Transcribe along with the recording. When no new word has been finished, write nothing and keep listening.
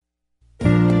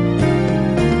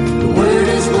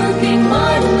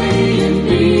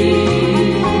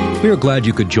We're glad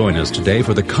you could join us today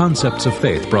for the Concepts of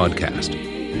Faith broadcast.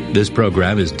 This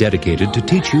program is dedicated to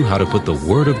teach you how to put the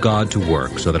Word of God to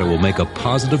work so that it will make a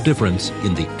positive difference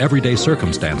in the everyday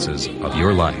circumstances of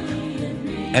your life.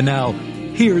 And now,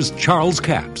 here's Charles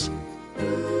Capps.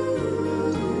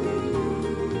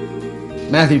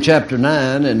 Matthew chapter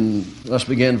 9, and let's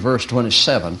begin verse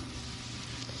 27.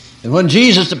 And when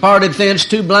Jesus departed thence,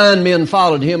 2 blind men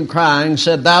followed him, crying,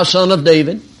 said, Thou son of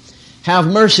David, have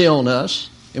mercy on us.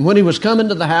 And when he was come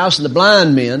into the house, and the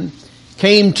blind men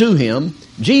came to him,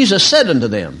 Jesus said unto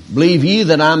them, Believe ye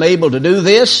that I am able to do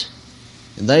this?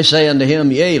 And they say unto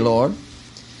him, Yea, Lord.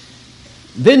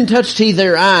 Then touched he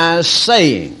their eyes,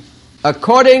 saying,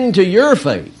 According to your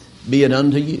faith be it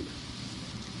unto you.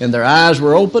 And their eyes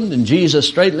were opened, and Jesus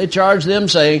straightly charged them,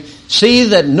 saying, See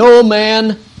that no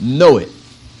man know it.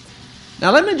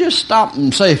 Now let me just stop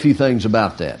and say a few things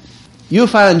about that. You'll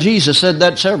find Jesus said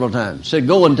that several times. Said,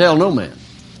 Go and tell no man.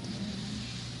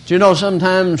 Do you know,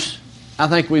 sometimes I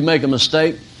think we make a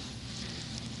mistake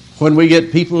when we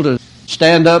get people to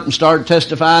stand up and start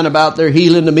testifying about their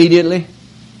healing immediately.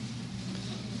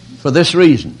 For this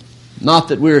reason. Not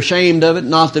that we're ashamed of it,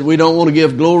 not that we don't want to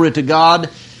give glory to God,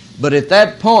 but at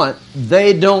that point,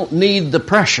 they don't need the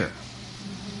pressure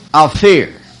of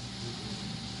fear.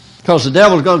 Because the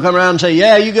devil's going to come around and say,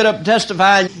 yeah, you get up and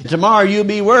testify, tomorrow you'll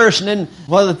be worse, and then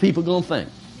what are the people going to think?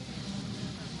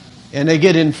 And they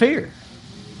get in fear.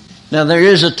 Now there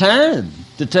is a time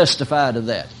to testify to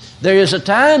that. There is a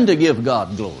time to give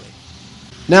God glory.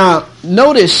 Now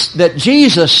notice that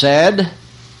Jesus said,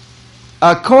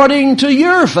 according to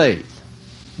your faith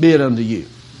be it unto you.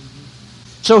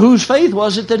 So whose faith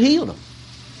was it that healed them?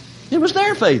 It was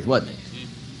their faith, wasn't it?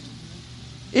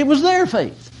 It was their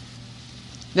faith.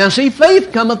 Now see,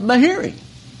 faith cometh by hearing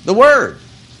the Word.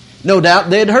 No doubt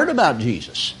they'd heard about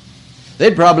Jesus.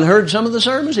 They'd probably heard some of the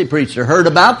sermons he preached or heard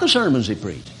about the sermons he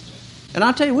preached. And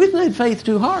I tell you, we've made faith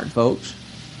too hard, folks.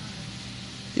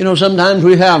 You know, sometimes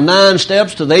we have 9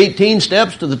 steps to the 18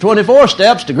 steps to the 24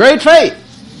 steps to great faith.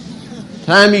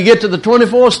 Time you get to the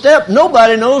 24th step,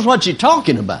 nobody knows what you're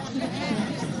talking about.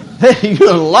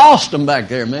 You lost them back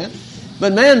there, man.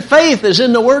 But man, faith is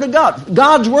in the Word of God.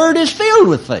 God's Word is filled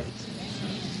with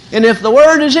faith. And if the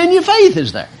Word is in you, faith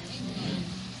is there.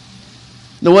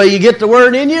 The way you get the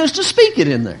Word in you is to speak it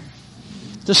in there.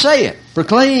 To say it.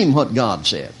 Proclaim what God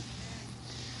said.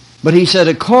 But he said,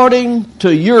 according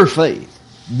to your faith,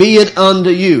 be it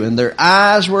unto you. And their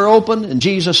eyes were opened, and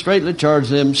Jesus straightly charged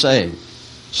them, saying,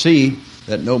 See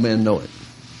that no man know it.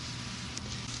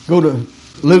 Go to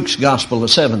Luke's Gospel, the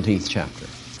 17th chapter.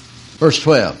 Verse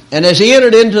 12. And as he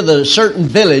entered into the certain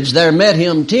village, there met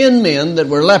him 10 men that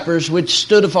were lepers, which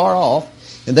stood afar off.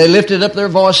 And they lifted up their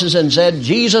voices and said,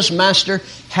 Jesus, Master,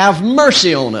 have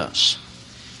mercy on us.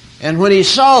 And when he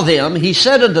saw them, he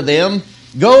said unto them,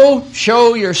 Go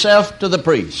show yourself to the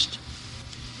priest.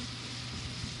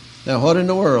 Now what in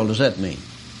the world does that mean?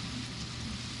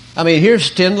 I mean,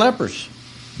 here's 10 lepers.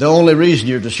 The only reason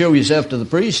you're to show yourself to the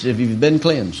priest is if you've been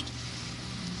cleansed.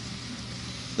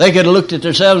 They could have looked at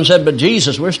themselves and said, but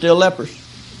Jesus, we're still lepers.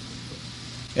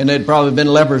 And they'd probably been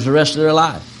lepers the rest of their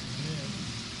life.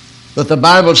 But the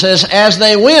Bible says, as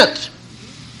they went,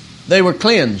 they were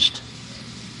cleansed.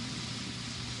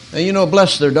 And you know,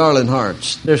 bless their darling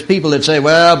hearts. There's people that say,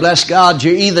 well, bless God,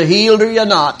 you're either healed or you're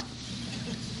not.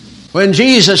 When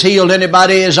Jesus healed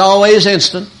anybody, it's always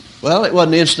instant. Well, it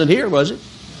wasn't instant here, was it?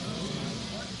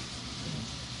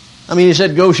 I mean, he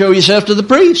said, go show yourself to the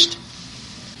priest.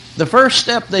 The first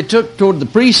step they took toward the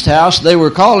priest's house, they were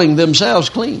calling themselves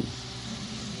clean.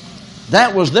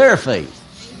 That was their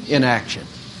faith in action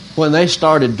when they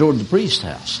started toward the priest's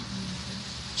house.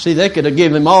 See, they could have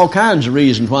given him all kinds of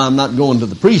reasons why I'm not going to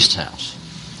the priest's house.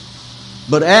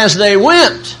 But as they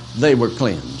went, they were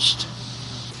cleansed.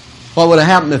 What would have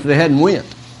happened if they hadn't went?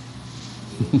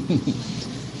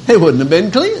 They wouldn't have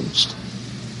been cleansed.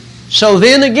 So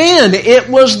then again, it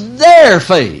was their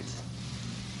faith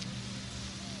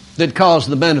that caused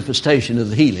the manifestation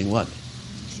of the healing, wasn't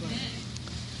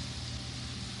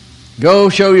it? Go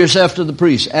show yourself to the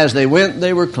priest. As they went,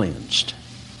 they were cleansed.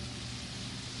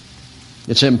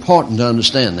 It's important to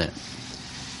understand that.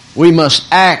 We must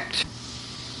act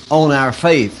on our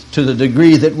faith to the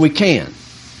degree that we can.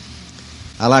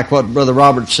 I like what Brother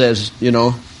Robert says, you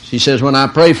know. He says, when I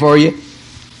pray for you,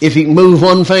 if you can move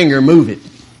one finger, move it.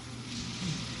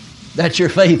 That's your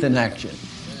faith in action.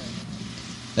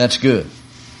 That's good.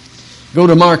 Go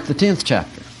to Mark the 10th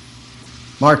chapter.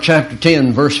 Mark chapter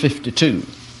 10, verse 52.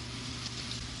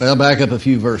 Well, back up a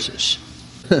few verses.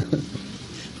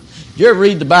 Did you ever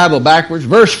read the Bible backwards?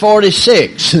 Verse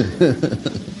 46.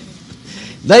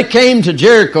 They came to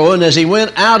Jericho, and as he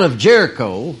went out of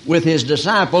Jericho with his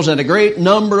disciples and a great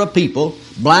number of people,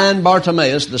 blind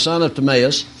Bartimaeus, the son of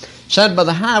Timaeus, sat by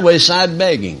the highway side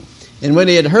begging. And when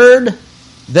he had heard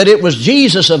that it was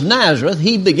Jesus of Nazareth,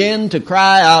 he began to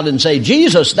cry out and say,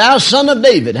 Jesus, thou son of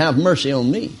David, have mercy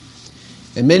on me.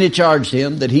 And many charged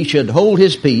him that he should hold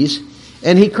his peace,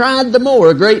 and he cried the more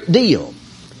a great deal,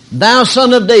 Thou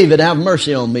son of David, have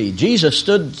mercy on me. Jesus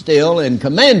stood still and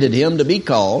commanded him to be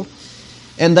called.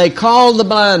 And they called the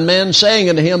blind man, saying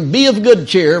unto him, Be of good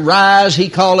cheer, rise, he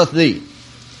calleth thee.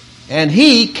 And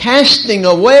he, casting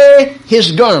away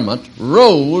his garment,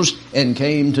 rose and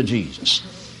came to Jesus.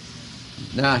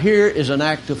 Now here is an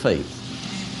act of faith.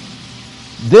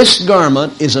 This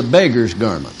garment is a beggar's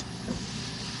garment.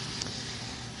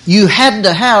 You had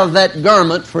to have that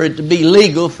garment for it to be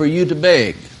legal for you to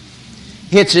beg.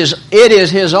 It is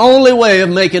his only way of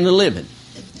making a living.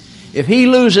 If he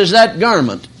loses that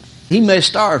garment, he may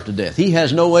starve to death. He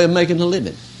has no way of making a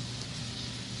living.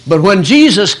 But when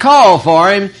Jesus called for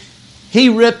him, he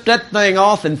ripped that thing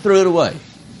off and threw it away.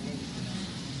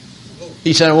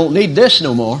 He said, I won't need this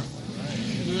no more.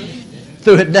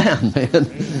 Threw it down,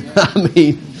 man.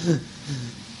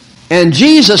 And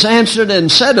Jesus answered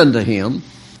and said unto him,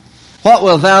 What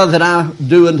wilt thou that I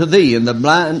do unto thee? And the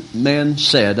blind man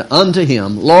said unto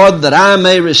him, Lord, that I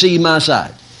may receive my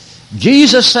sight.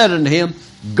 Jesus said unto him,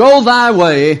 Go thy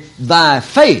way, thy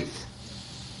faith.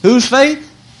 Whose faith?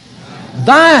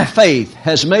 Thy faith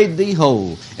has made thee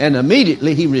whole. And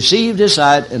immediately he received his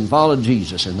sight and followed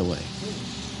Jesus in the way.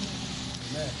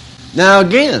 Now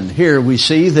again, here we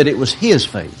see that it was his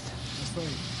faith.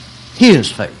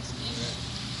 His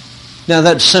faith. Now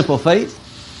that's simple faith.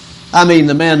 I mean,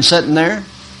 the man sitting there,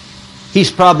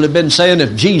 he's probably been saying,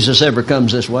 if Jesus ever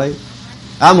comes this way,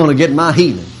 I'm going to get my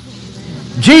healing.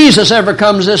 Jesus ever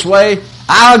comes this way,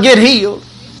 I'll get healed.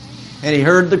 And he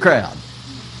heard the crowd.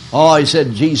 Oh, he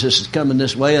said, Jesus is coming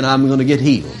this way and I'm going to get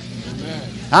healed.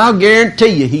 I'll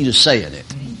guarantee you he was saying it.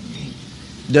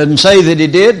 Doesn't say that he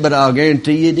did, but I'll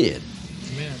guarantee you he did.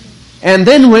 And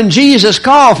then when Jesus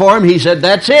called for him, he said,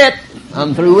 that's it.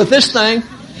 I'm through with this thing.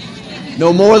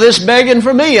 No more of this begging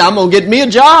for me. I'm going to get me a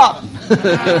job.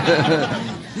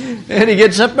 And he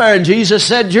gets up there and Jesus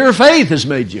said, your faith has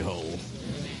made you whole.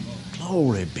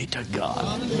 Glory be to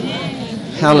God.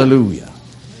 Hallelujah.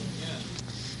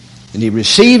 And he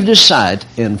received his sight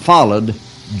and followed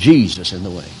Jesus in the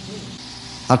way.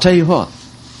 I'll tell you what.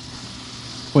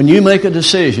 When you make a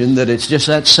decision that it's just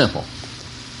that simple.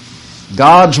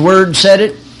 God's Word said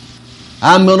it.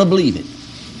 I'm going to believe it.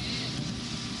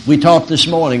 We talked this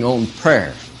morning on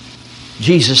prayer.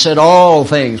 Jesus said, all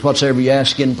things, whatsoever you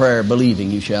ask in prayer, believing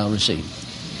you shall receive.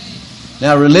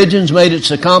 Now, religion's made it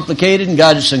so complicated and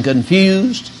got it so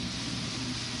confused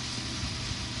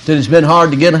that it's been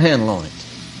hard to get a handle on it.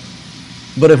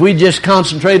 But if we just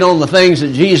concentrate on the things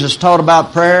that Jesus taught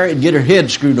about prayer, it'd get our head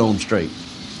screwed on straight.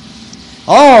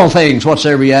 All things,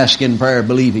 whatsoever you ask in prayer,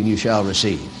 believing you shall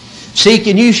receive. Seek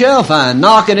and you shall find.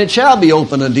 Knock and it shall be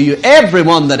opened unto you.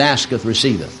 Everyone that asketh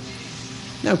receiveth.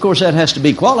 Now, of course, that has to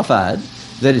be qualified,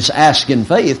 that it's ask in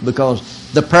faith,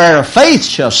 because the prayer of faith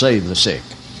shall save the sick,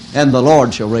 and the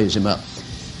Lord shall raise him up.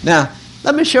 Now,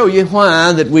 let me show you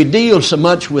why that we deal so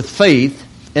much with faith,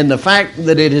 and the fact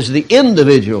that it is the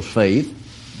individual faith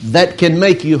that can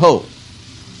make you whole.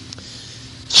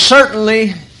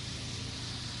 Certainly,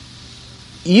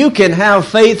 you can have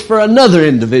faith for another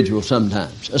individual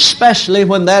sometimes, especially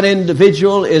when that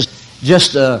individual is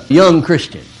just a young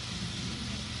Christian.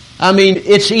 I mean,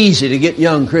 it's easy to get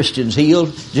young Christians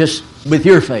healed just with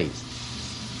your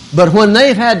faith. But when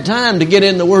they've had time to get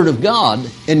in the Word of God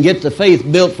and get the faith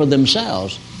built for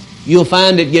themselves, you'll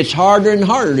find it gets harder and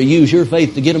harder to use your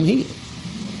faith to get them healed.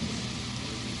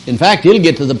 In fact, it'll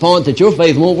get to the point that your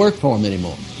faith won't work for them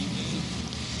anymore.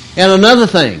 And another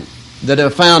thing that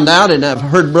I've found out, and I've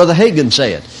heard Brother Hagin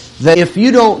say it, that if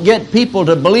you don't get people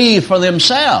to believe for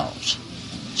themselves,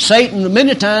 Satan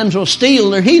many times will steal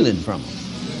their healing from them.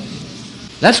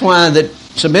 That's why that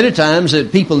so many times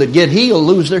that people that get healed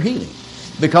lose their healing.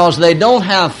 Because they don't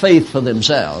have faith for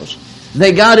themselves.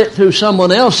 They got it through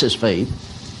someone else's faith.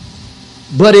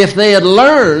 But if they had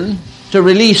learned to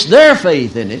release their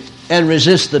faith in it and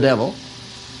resist the devil,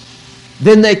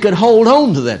 then they could hold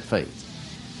on to that faith.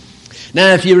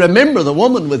 Now, if you remember the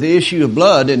woman with the issue of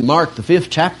blood in Mark the 5th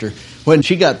chapter, when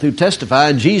she got through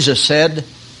testifying, Jesus said,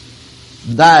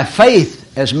 thy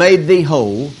faith has made thee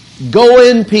whole. Go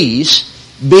in peace.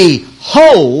 Be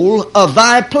whole of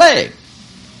thy plague.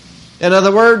 In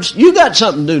other words, you got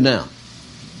something to do now.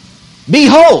 Be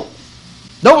whole.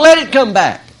 Don't let it come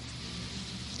back.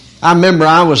 I remember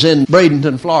I was in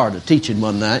Bradenton, Florida, teaching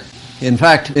one night. In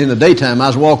fact, in the daytime, I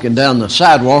was walking down the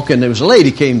sidewalk, and there was a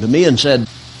lady came to me and said,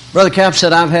 Brother Cap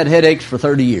said, I've had headaches for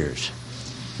 30 years.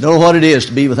 Don't know what it is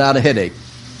to be without a headache.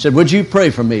 Said, would you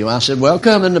pray for me? Well, I said, well,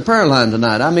 come in the prayer line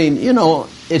tonight. I mean, you know,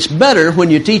 it's better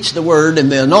when you teach the Word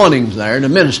and the anointing's there to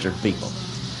minister to people.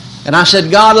 And I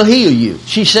said, God will heal you.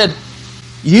 She said,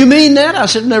 you mean that? I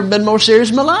said, I've never been more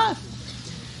serious in my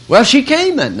life. Well, she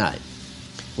came that night.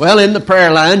 Well, in the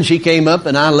prayer line, she came up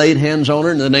and I laid hands on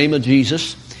her in the name of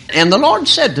Jesus. And the Lord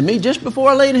said to me just before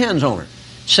I laid hands on her,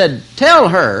 said, tell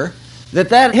her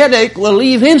that headache will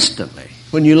leave instantly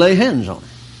when you lay hands on her.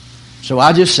 So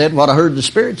I just said what I heard the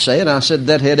Spirit say, and I said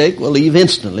that headache will leave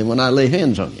instantly when I lay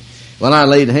hands on you. Well, I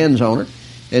laid hands on her,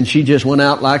 and she just went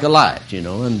out like a light, you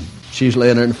know, and she's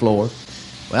laying there on the floor.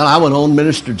 Well, I went on and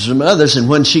ministered to some others, and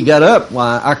when she got up,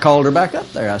 why, I called her back up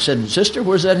there. I said, Sister,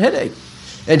 where's that headache?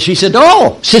 And she said,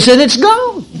 oh, she said, it's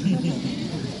gone.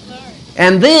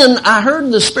 And then I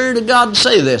heard the Spirit of God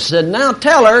say this, said, now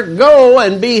tell her, go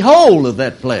and be whole of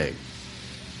that plague.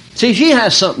 See, she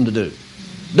has something to do.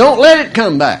 Don't let it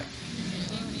come back.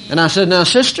 And I said, now,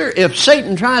 sister, if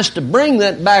Satan tries to bring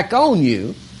that back on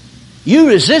you, you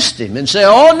resist him and say,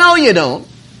 oh, no, you don't.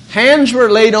 Hands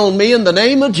were laid on me in the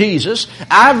name of Jesus.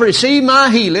 I've received my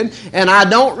healing, and I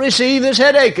don't receive this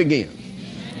headache again.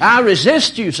 I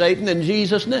resist you, Satan, in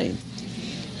Jesus' name.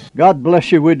 God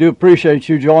bless you. We do appreciate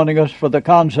you joining us for the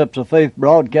Concepts of Faith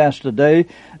broadcast today.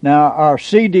 Now, our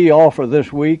CD offer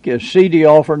this week is CD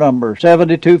offer number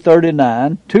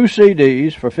 7239, 2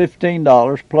 CDs for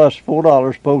 $15 plus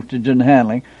 $4 postage and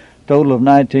handling, total of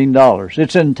 $19.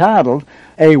 It's entitled,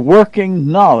 A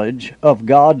Working Knowledge of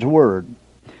God's Word.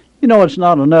 You know, it's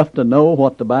not enough to know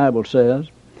what the Bible says.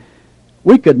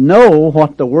 We could know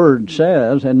what the Word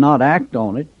says and not act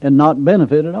on it and not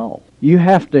benefit at all. You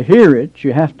have to hear it,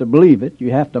 you have to believe it,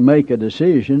 you have to make a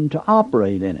decision to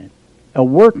operate in it. A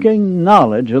working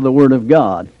knowledge of the Word of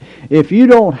God. If you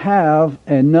don't have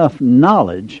enough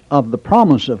knowledge of the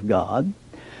promise of God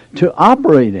to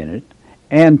operate in it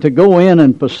and to go in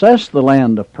and possess the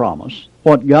land of promise,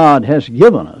 what God has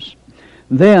given us,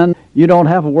 then you don't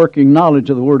have a working knowledge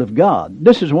of the Word of God.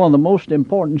 This is one of the most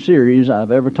important series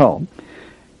I've ever taught.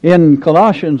 In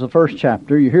Colossians, the 1st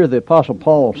chapter, you hear the Apostle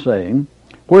Paul saying,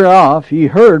 whereof ye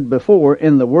heard before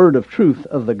in the word of truth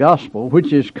of the gospel,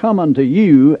 which is come unto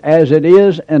you as it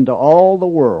is unto all the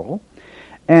world,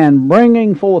 and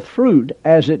bringing forth fruit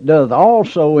as it doth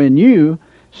also in you,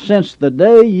 since the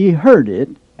day ye heard it,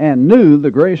 and knew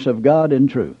the grace of God in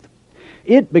truth.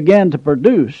 It began to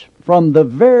produce from the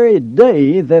very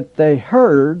day that they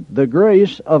heard the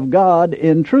grace of God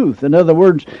in truth. In other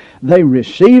words, they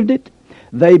received it,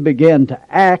 they began to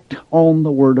act on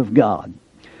the Word of God.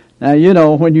 Now, you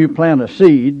know, when you plant a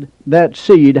seed, that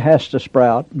seed has to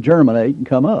sprout, germinate, and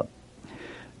come up.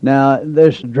 Now,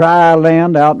 there's dry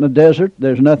land out in the desert.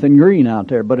 There's nothing green out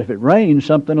there. But if it rains,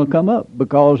 something will come up.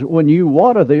 Because when you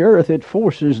water the earth, it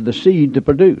forces the seed to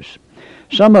produce.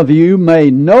 Some of you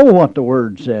may know what the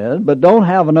Word says, but don't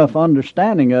have enough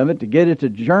understanding of it to get it to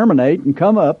germinate and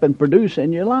come up and produce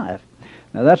in your life.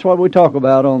 Now, that's what we talk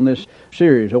about on this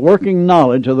series, a working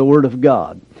knowledge of the Word of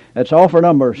God. That's offer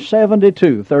number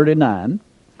 7239,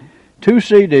 2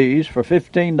 CDs for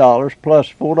 $15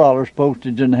 plus $4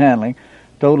 postage and handling,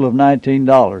 total of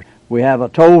 $19. We have a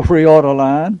toll-free order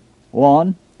line,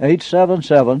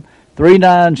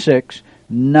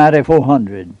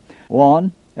 1-877-396-9400,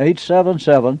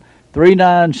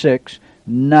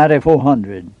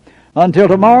 1-877-396-9400. Until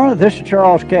tomorrow, this is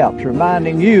Charles Capps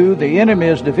reminding you the enemy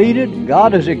is defeated,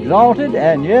 God is exalted,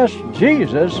 and yes,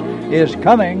 Jesus is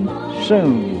coming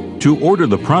soon. To order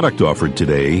the product offered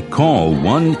today, call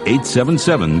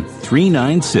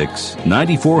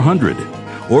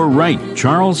 1-877-396-9400 or write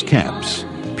Charles Capps,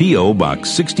 P.O. Box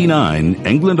 69,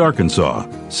 England, Arkansas,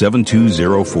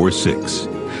 72046.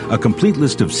 A complete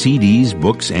list of CDs,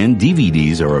 books, and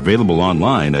DVDs are available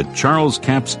online at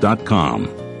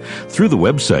charlescapps.com. Through the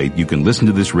website, you can listen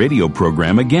to this radio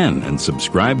program again and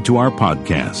subscribe to our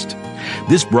podcast.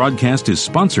 This broadcast is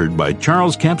sponsored by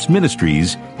Charles Capps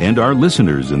Ministries and our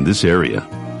listeners in this area.